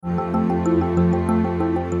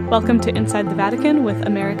Welcome to Inside the Vatican with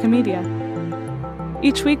America Media.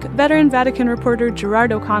 Each week, veteran Vatican reporter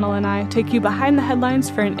Gerard O'Connell and I take you behind the headlines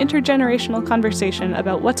for an intergenerational conversation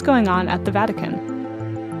about what's going on at the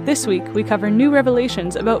Vatican. This week, we cover new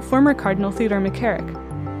revelations about former Cardinal Theodore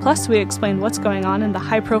McCarrick. Plus, we explain what's going on in the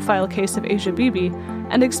high-profile case of Asia Bibi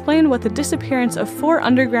and explain what the disappearance of 4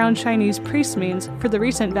 underground Chinese priests means for the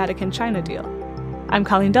recent Vatican-China deal. I'm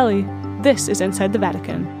Colleen Deli. This is Inside the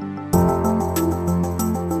Vatican.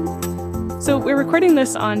 So we're recording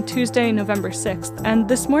this on Tuesday, November 6th, and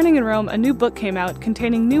this morning in Rome, a new book came out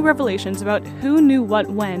containing new revelations about who knew what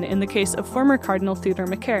when in the case of former Cardinal Theodore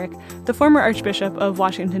McCarrick, the former Archbishop of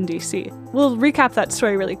Washington, D.C. We'll recap that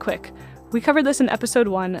story really quick. We covered this in Episode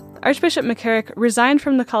 1. Archbishop McCarrick resigned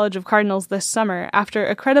from the College of Cardinals this summer after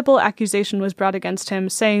a credible accusation was brought against him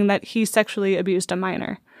saying that he sexually abused a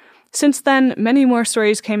minor. Since then, many more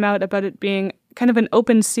stories came out about it being kind of an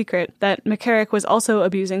open secret that McCarrick was also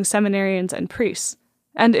abusing seminarians and priests.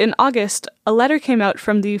 And in August, a letter came out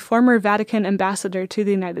from the former Vatican ambassador to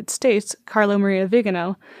the United States, Carlo Maria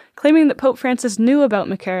Vigano, claiming that Pope Francis knew about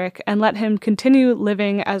McCarrick and let him continue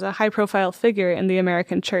living as a high-profile figure in the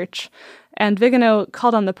American Church. And Vigano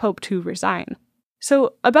called on the Pope to resign.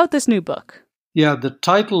 So, about this new book. Yeah, the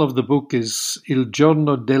title of the book is Il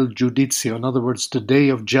giorno del giudizio, in other words, the day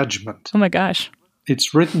of judgment. Oh my gosh.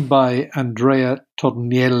 It's written by Andrea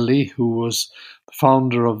Tornielli, who was the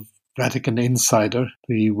founder of Vatican Insider,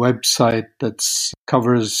 the website that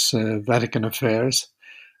covers Vatican affairs,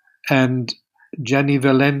 and Gianni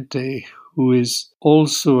Valente, who is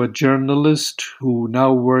also a journalist who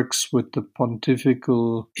now works with the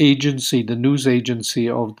Pontifical Agency, the news agency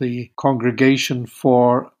of the Congregation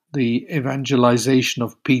for the Evangelization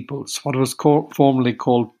of Peoples, what was formerly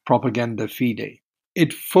called Propaganda Fide.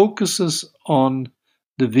 It focuses on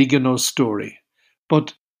the Vigano story,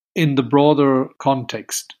 but in the broader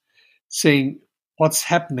context, saying what's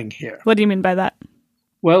happening here. What do you mean by that?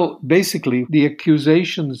 Well, basically, the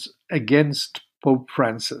accusations against Pope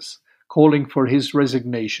Francis, calling for his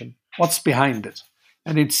resignation, what's behind it?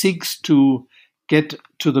 And it seeks to get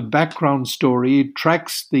to the background story. It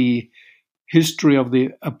tracks the history of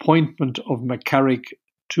the appointment of McCarrick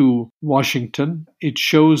to Washington. It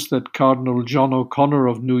shows that Cardinal John O'Connor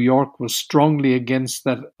of New York was strongly against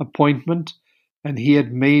that appointment, and he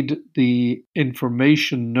had made the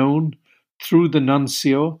information known through the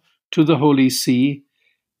nuncio to the Holy See,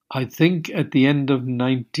 I think at the end of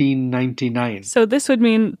 1999. So this would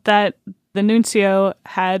mean that the nuncio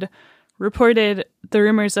had reported the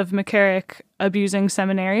rumors of McCarrick abusing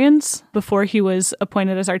seminarians before he was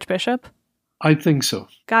appointed as Archbishop? I think so.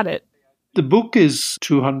 Got it. The book is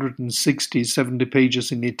 70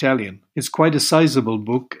 pages in Italian. It's quite a sizable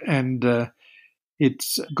book, and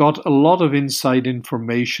it's got a lot of inside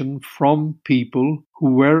information from people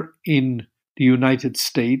who were in the United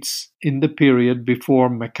States in the period before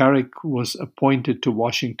McCarrick was appointed to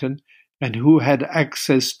Washington and who had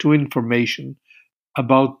access to information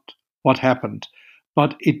about what happened.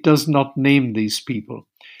 But it does not name these people.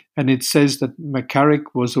 And it says that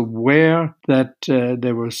McCarrick was aware that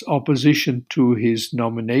there was opposition to his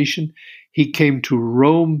nomination. He came to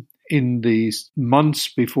Rome in the months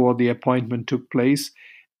before the appointment took place.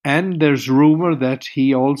 And there's rumor that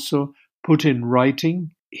he also put in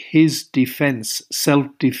writing his defense,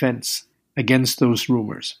 self-defense, against those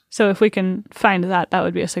rumors. So if we can find that, that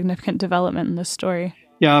would be a significant development in this story.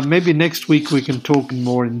 Yeah, maybe next week we can talk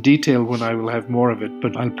more in detail when I will have more of it,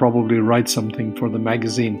 but I'll probably write something for the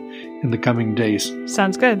magazine in the coming days.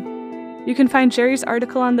 Sounds good. You can find Jerry's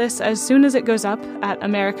article on this as soon as it goes up at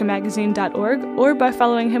americamagazine.org or by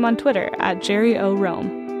following him on Twitter at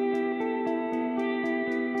JerryORome.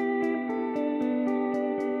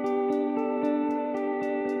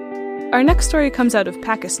 Our next story comes out of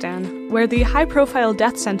Pakistan, where the high-profile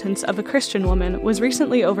death sentence of a Christian woman was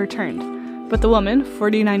recently overturned. But the woman,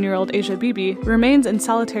 49-year-old Asia Bibi, remains in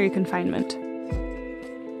solitary confinement.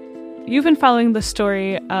 You've been following the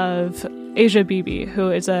story of Asia Bibi,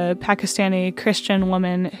 who is a Pakistani Christian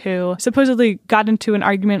woman who supposedly got into an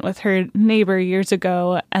argument with her neighbor years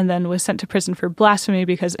ago and then was sent to prison for blasphemy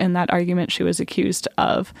because in that argument she was accused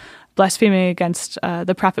of blaspheming against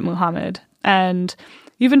the Prophet Muhammad. And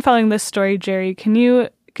you've been following this story, Jerry. Can you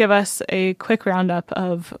give us a quick roundup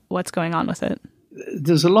of what's going on with it?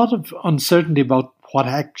 There's a lot of uncertainty about what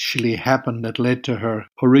actually happened that led to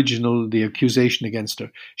the accusation against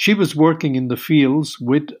her. She was working in the fields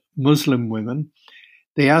with Muslim women.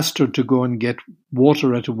 They asked her to go and get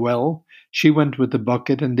water at a well. She went with the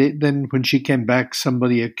bucket, and then when she came back,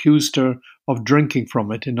 somebody accused her of drinking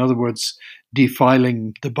from it. In other words,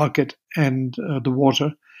 defiling the bucket and the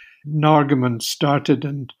water. an argument started,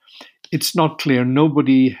 and it's not clear.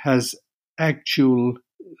 Nobody has actual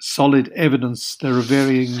solid evidence. There are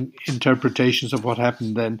varying interpretations of what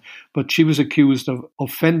happened then, but she was accused of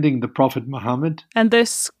offending the Prophet Muhammad. And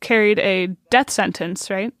this carried a death sentence,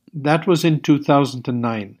 right? That was in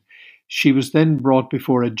 2009. She was then brought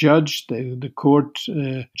before a judge. The court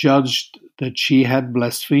judged that she had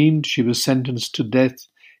blasphemed. She was sentenced to death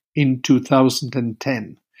in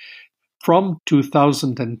 2010. From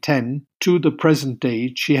 2010 to the present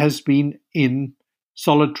day, she has been in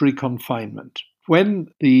solitary confinement. When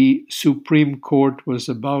the Supreme Court was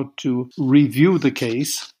about to review the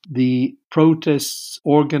case, the protests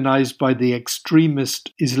organized by the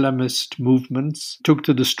extremist Islamist movements took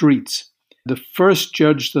to the streets. The first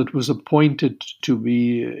judge that was appointed to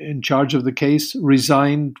be in charge of the case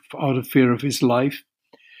resigned out of fear of his life.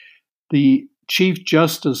 The Chief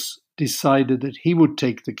Justice decided that he would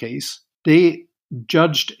take the case. They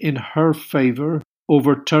judged in her favor,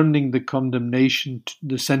 overturning the condemnation to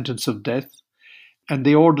the sentence of death, and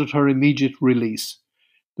they ordered her immediate release.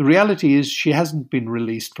 The reality is she hasn't been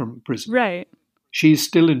released from prison. Right. She is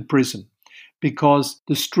still in prison because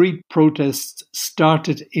the street protests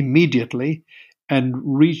started immediately and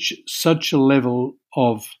reached such a level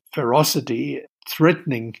of ferocity,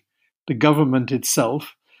 threatening the government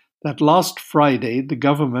itself, that last Friday the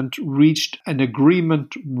government reached an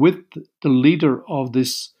agreement with the leader of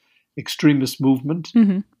this extremist movement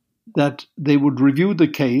that they would review the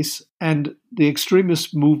case, and the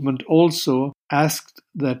extremist movement also asked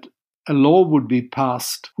that a law would be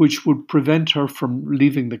passed which would prevent her from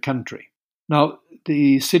leaving the country. Now,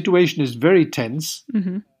 the situation is very tense.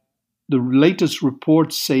 The latest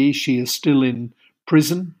reports say she is still in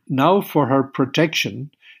prison. Now, for her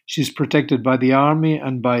protection, she's protected by the army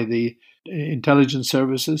and by the intelligence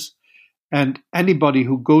services, and anybody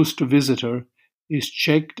who goes to visit her is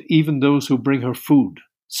checked, even those who bring her food.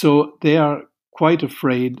 So they are quite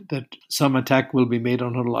afraid that some attack will be made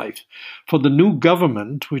on her life. For the new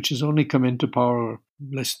government, which has only come into power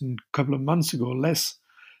less than a couple of months ago,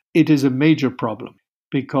 it is a major problem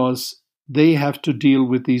because they have to deal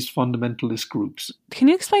with these fundamentalist groups. Can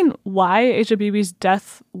you explain why Asia Bibi's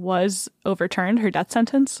death was overturned, her death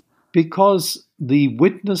sentence? Because the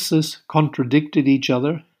witnesses contradicted each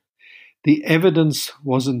other, the evidence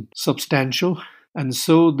wasn't substantial, and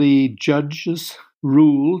so the judges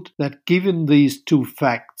ruled that given these two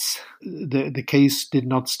facts, the case did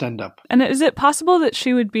not stand up. And is it possible that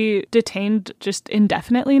she would be detained just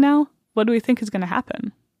indefinitely now? What do we think is going to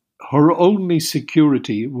happen? Her only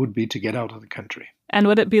security would be to get out of the country. And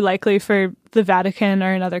would it be likely for the Vatican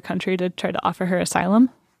or another country to try to offer her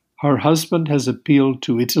asylum? Her husband has appealed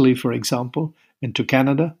to Italy, for example, and to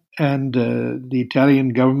Canada. And the Italian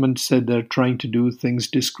government said they're trying to do things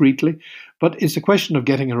discreetly. But it's a question of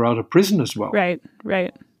getting her out of prison as well. Right.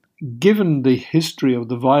 Given the history of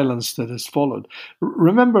the violence that has followed,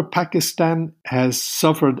 remember Pakistan has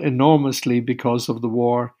suffered enormously because of the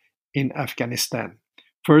war in Afghanistan.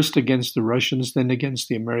 First against the Russians, then against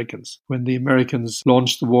the Americans, when the Americans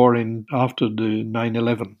launched the war after the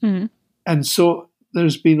 9/11. And so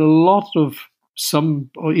there's been a lot of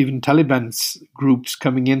some, or even Taliban groups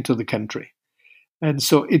coming into the country. And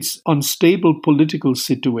so it's unstable political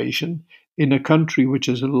situation in a country which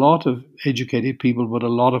has a lot of educated people, but a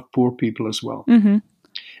lot of poor people as well.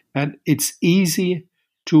 And it's easy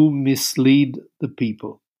to mislead the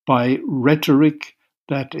people by rhetoric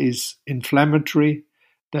that is inflammatory,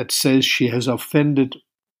 that says she has offended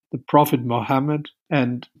the Prophet Muhammad.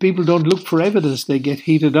 And people don't look for evidence. They get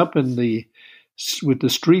heated up with the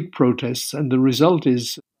street protests, and the result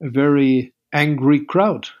is a very angry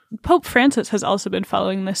crowd. Pope Francis has also been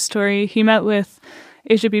following this story. He met with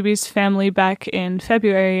Asia Bibi's family back in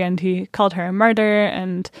February, and he called her a martyr.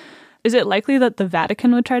 And is it likely that the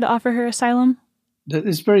Vatican would try to offer her asylum?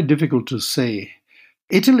 It's very difficult to say.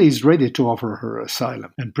 Italy is ready to offer her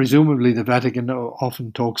asylum, and presumably the Vatican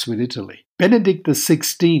often talks with Italy. Benedict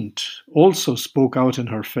XVI also spoke out in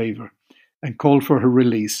her favor and called for her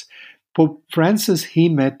release. Pope Francis, he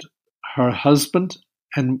met her husband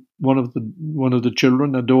and one of the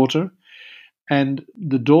children, a daughter, and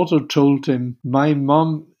the daughter told him, my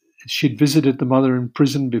mom, she'd visited the mother in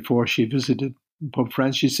prison before she visited Pope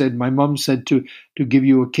Francis. She said, my mom said to give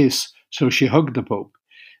you a kiss, so she hugged the Pope.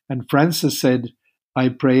 And Francis said, I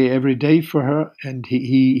pray every day for her, and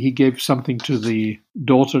he gave something to the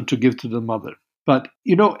daughter to give to the mother. But,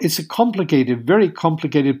 it's a complicated, very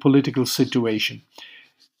complicated political situation.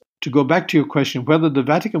 To go back to your question, whether the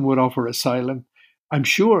Vatican would offer asylum, I'm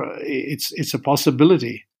sure it's a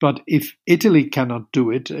possibility. But if Italy cannot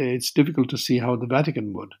do it, it's difficult to see how the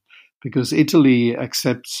Vatican would. because Italy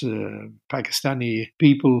accepts Pakistani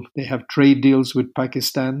people. They have trade deals with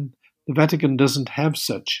Pakistan. The Vatican doesn't have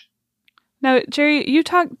such. Now, Jerry, you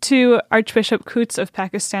talked to Archbishop Coutts of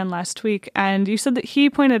Pakistan last week, and you said that he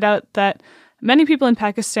pointed out that many people in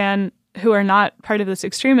Pakistan who are not part of this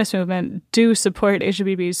extremist movement do support Asia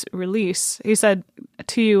Bibi's release. He said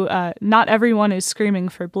to you, not everyone is screaming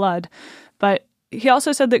for blood, but he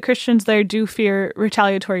also said that Christians there do fear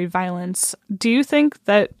retaliatory violence. Do you think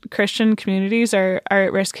that Christian communities are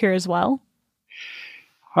at risk here as well?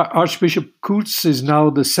 Archbishop Coutts is now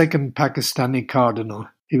the second Pakistani cardinal.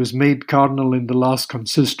 He was made cardinal in the last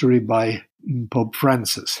consistory by Pope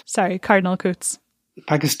Francis. Sorry, Cardinal Coutts.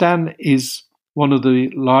 Pakistan is one of the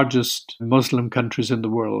largest Muslim countries in the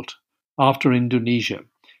world, after Indonesia.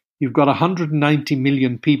 You've got 190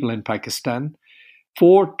 million people in Pakistan.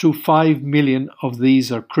 4 to 5 million of these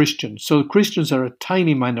are Christians. So Christians are a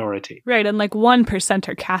tiny minority. Right, and like 1%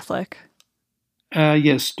 are Catholic.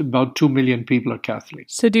 Yes, about 2 million people are Catholic.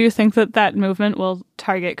 So do you think that that movement will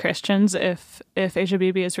target Christians if Asia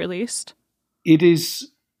Bibi is released? It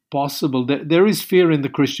is possible. There is fear in the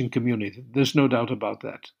Christian community. There's no doubt about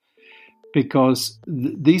that. Because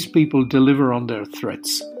these people deliver on their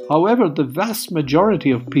threats. However, the vast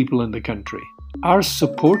majority of people in the country are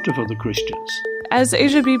supportive of the Christians. As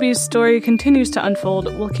Asia Bibi's story continues to unfold,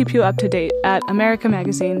 we'll keep you up to date at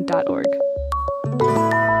americamagazine.org.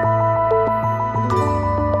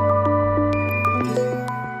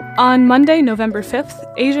 On Monday, November 5th,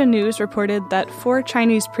 Asia News reported that 4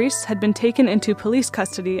 Chinese priests had been taken into police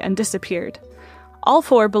custody and disappeared. All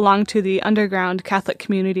 4 belonged to the underground Catholic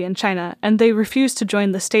community in China, and they refused to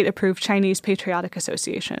join the state-approved Chinese Patriotic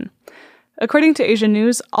Association. According to Asia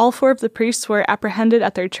News, all 4 of the priests were apprehended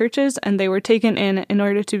at their churches, and they were taken in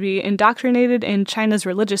order to be indoctrinated in China's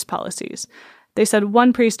religious policies. They said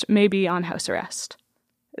one priest may be on house arrest.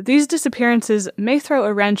 These disappearances may throw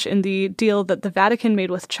a wrench in the deal that the Vatican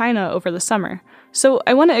made with China over the summer. So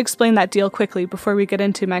I want to explain that deal quickly before we get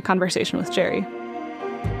into my conversation with Jerry.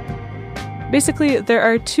 Basically, there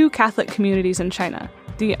are 2 Catholic communities in China,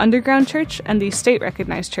 the underground church and the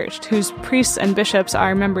state-recognized church, whose priests and bishops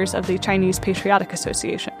are members of the Chinese Patriotic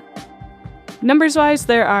Association. Numbers-wise,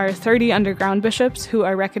 there are 30 underground bishops who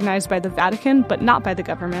are recognized by the Vatican but not by the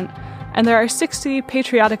government, and there are 60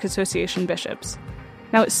 Patriotic Association bishops.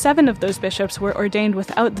 Now, 7 of those bishops were ordained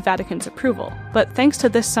without the Vatican's approval, but thanks to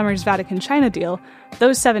this summer's Vatican-China deal,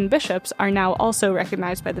 those 7 bishops are now also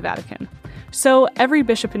recognized by the Vatican. So every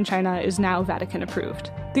bishop in China is now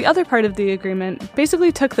Vatican-approved. The other part of the agreement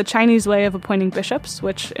basically took the Chinese way of appointing bishops,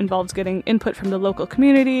 which involves getting input from the local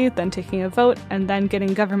community, then taking a vote, and then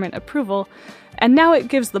getting government approval, and now it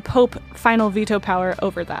gives the Pope final veto power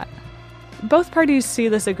over that. Both parties see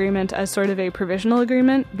this agreement as sort of a provisional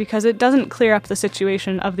agreement because it doesn't clear up the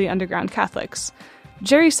situation of the underground Catholics.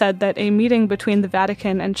 Jerry said that a meeting between the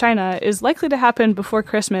Vatican and China is likely to happen before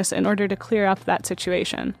Christmas in order to clear up that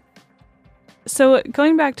situation. So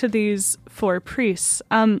going back to these 4 priests,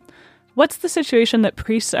 what's the situation that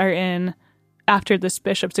priests are in after this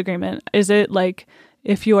bishop's agreement? Is it like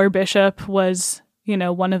if your bishop was,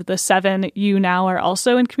 one of the 7, you now are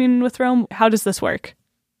also in communion with Rome? How does this work?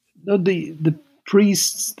 No, the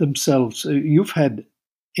priests themselves, you've had,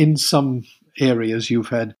 in some areas, you've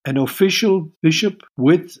had an official bishop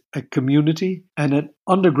with a community and an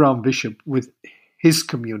underground bishop with his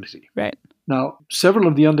community. Right. Now, several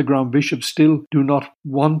of the underground bishops still do not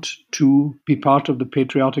want to be part of the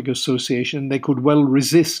Patriotic Association. They could well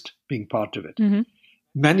resist being part of it. Mm-hmm.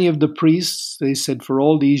 Many of the priests, they said, for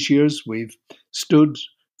all these years, we've stood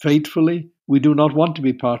faithfully. We do not want to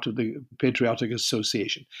be part of the Patriotic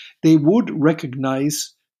Association. They would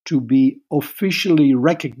recognize to be officially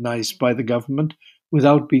recognized by the government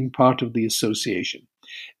without being part of the association.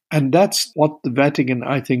 And that's what the Vatican,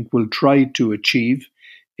 I think, will try to achieve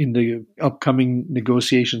in the upcoming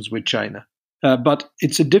negotiations with China. But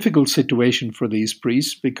it's a difficult situation for these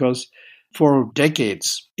priests because for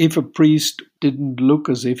decades, if a priest didn't look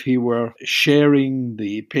as if he were sharing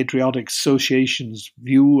the Patriotic Association's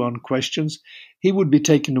view on questions, he would be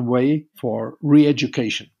taken away for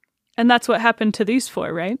re-education. And that's what happened to these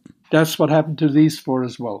 4, right? That's what happened to these 4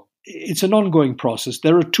 as well. It's an ongoing process.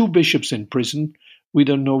 There are 2 bishops in prison. We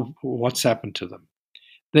don't know what's happened to them.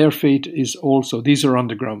 Their fate is also, these are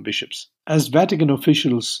underground bishops. As Vatican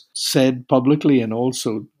officials said publicly and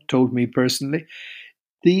also told me personally,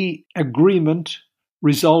 the agreement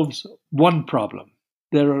resolves one problem.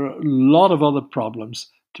 There are a lot of other problems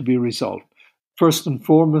to be resolved. First and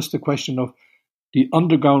foremost, the question of the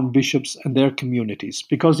underground bishops and their communities.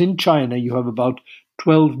 Because in China, you have about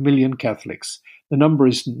 12 million Catholics. The number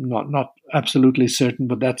is not absolutely certain,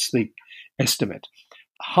 but that's the estimate.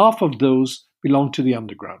 Half of those belong to the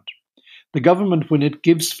underground. The government, when it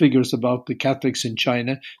gives figures about the Catholics in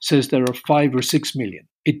China, says there are 5 or 6 million.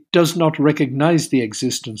 It does not recognize the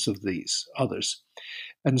existence of these others.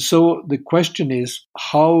 And so the question is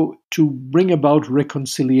how to bring about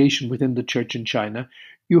reconciliation within the church in China.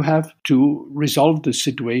 You have to resolve the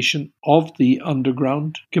situation of the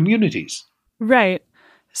underground communities. Right.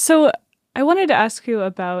 So I wanted to ask you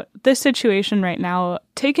about this situation right now,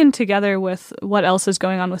 taken together with what else is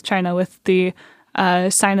going on with China, with the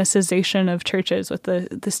Sinicization of churches, with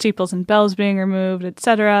the steeples and bells being removed,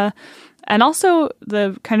 etc., and also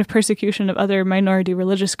the kind of persecution of other minority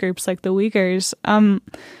religious groups like the Uyghurs.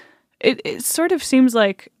 It sort of seems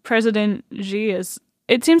like President Xi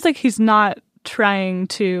it seems like he's not trying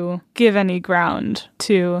to give any ground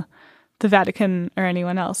to the Vatican or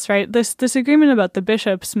anyone else, right? This agreement about the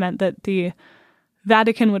bishops meant that the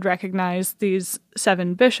Vatican would recognize these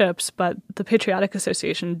 7 bishops, but the Patriotic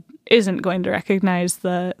Association isn't going to recognize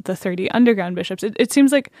the 30 underground bishops. It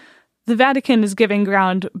seems like the Vatican is giving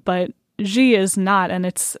ground, but Xi is not, and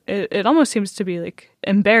it almost seems to be like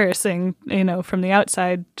embarrassing, from the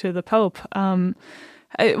outside to the Pope.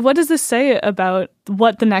 What does this say about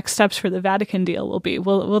what the next steps for the Vatican deal will be?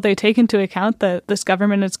 Will they take into account that this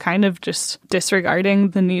government is kind of just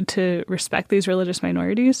disregarding the need to respect these religious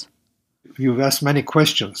minorities? You've asked many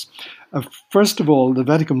questions. First of all, the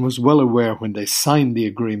Vatican was well aware when they signed the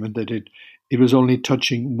agreement that it was only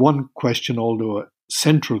touching one question, although a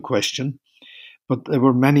central question, but there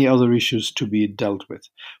were many other issues to be dealt with.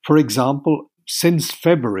 For example, since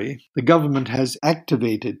February, the government has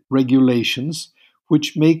activated regulations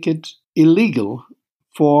which make it illegal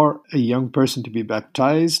for a young person to be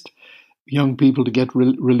baptized, young people to get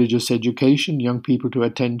religious education, young people to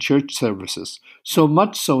attend church services. So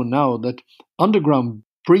much so now that underground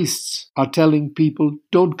priests are telling people,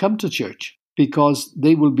 don't come to church because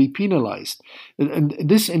they will be penalized. And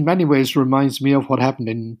this in many ways reminds me of what happened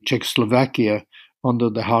in Czechoslovakia under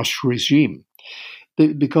the harsh regime.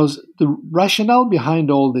 Because the rationale behind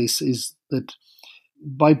all this is that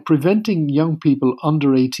by preventing young people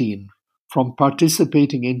under 18 from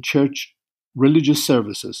participating in church religious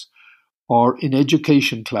services, or in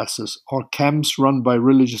education classes, or camps run by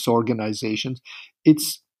religious organizations,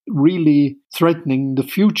 it's really threatening the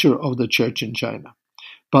future of the church in China.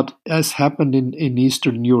 But as happened in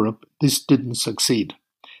Eastern Europe, this didn't succeed.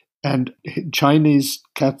 And Chinese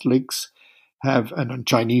Catholics and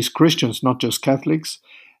Chinese Christians, not just Catholics,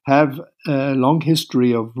 have a long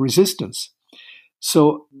history of resistance.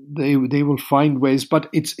 So they will find ways, but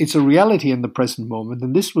it's a reality in the present moment,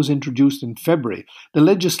 and this was introduced in February. The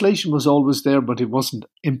legislation was always there, but it wasn't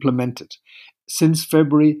implemented. Since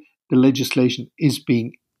February, the legislation is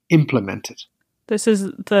being implemented. This is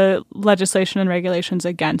the legislation and regulations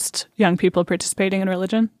against young people participating in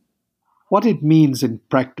religion? What it means in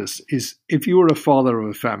practice is if you are a father of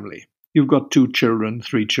a family, you've got 2 children,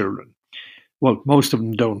 3 children. Well, most of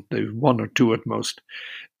them don't. They're 1 or 2 at most.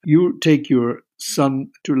 You take your son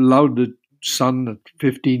to allow the son at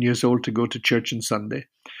 15 years old to go to church on Sunday.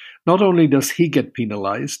 Not only does he get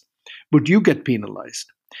penalized, but you get penalized.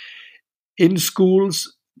 In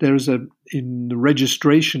schools, in the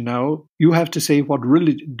registration now, you have to say what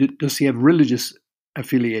does he have religious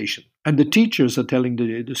affiliation. And the teachers are telling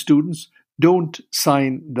the students, don't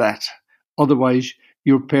sign that. Otherwise,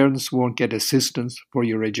 your parents won't get assistance for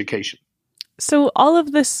your education. So all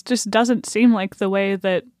of this just doesn't seem like the way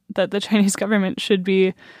that the Chinese government should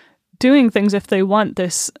be doing things if they want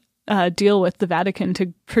this deal with the Vatican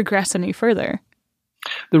to progress any further.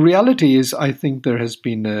 The reality is, I think there has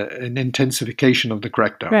been an intensification of the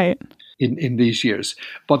crackdown in these years.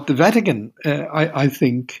 But the Vatican, I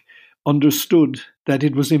think, understood that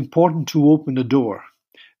it was important to open a door.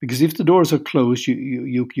 Because if the doors are closed,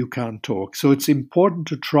 you can't talk. So it's important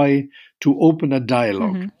to try to open a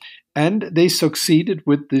dialogue. Mm-hmm. And they succeeded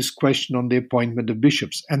with this question on the appointment of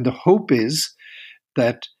bishops. And the hope is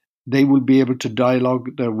that they will be able to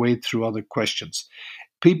dialogue their way through other questions.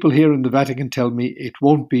 People here in the Vatican tell me it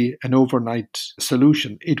won't be an overnight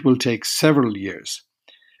solution. It will take several years.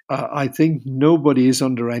 I think nobody is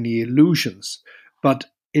under any illusions, but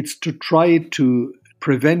it's to try to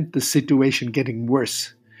prevent the situation getting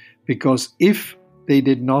worse. Because if they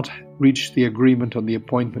did not reach the agreement on the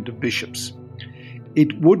appointment of bishops,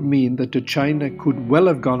 it would mean that China could well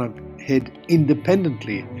have gone ahead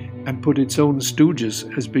independently and put its own stooges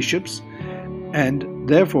as bishops, and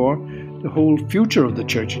therefore the whole future of the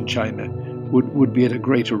church in China would be at a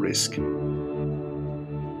greater risk.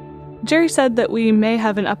 Jerry said that we may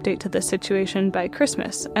have an update to this situation by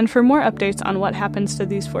Christmas, and for more updates on what happens to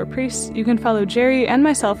these 4 priests, you can follow Jerry and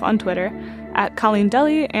myself on Twitter at Colleen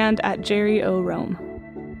Deli and at Jerry O. Rome.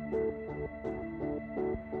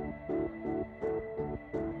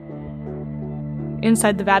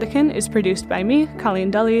 Inside the Vatican is produced by me,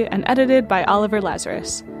 Colleen Deli, and edited by Oliver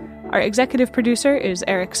Lazarus. Our executive producer is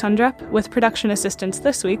Eric Sundrup, with production assistance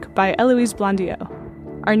this week by Eloise Blondiot.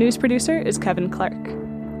 Our news producer is Kevin Clark.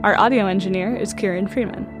 Our audio engineer is Kieran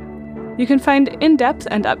Freeman. You can find in-depth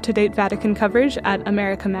and up-to-date Vatican coverage at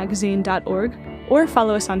americamagazine.org or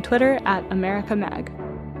follow us on Twitter at AmericaMag.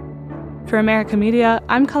 For America Media,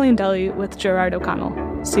 I'm Colleen Deli with Gerard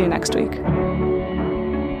O'Connell. See you next week.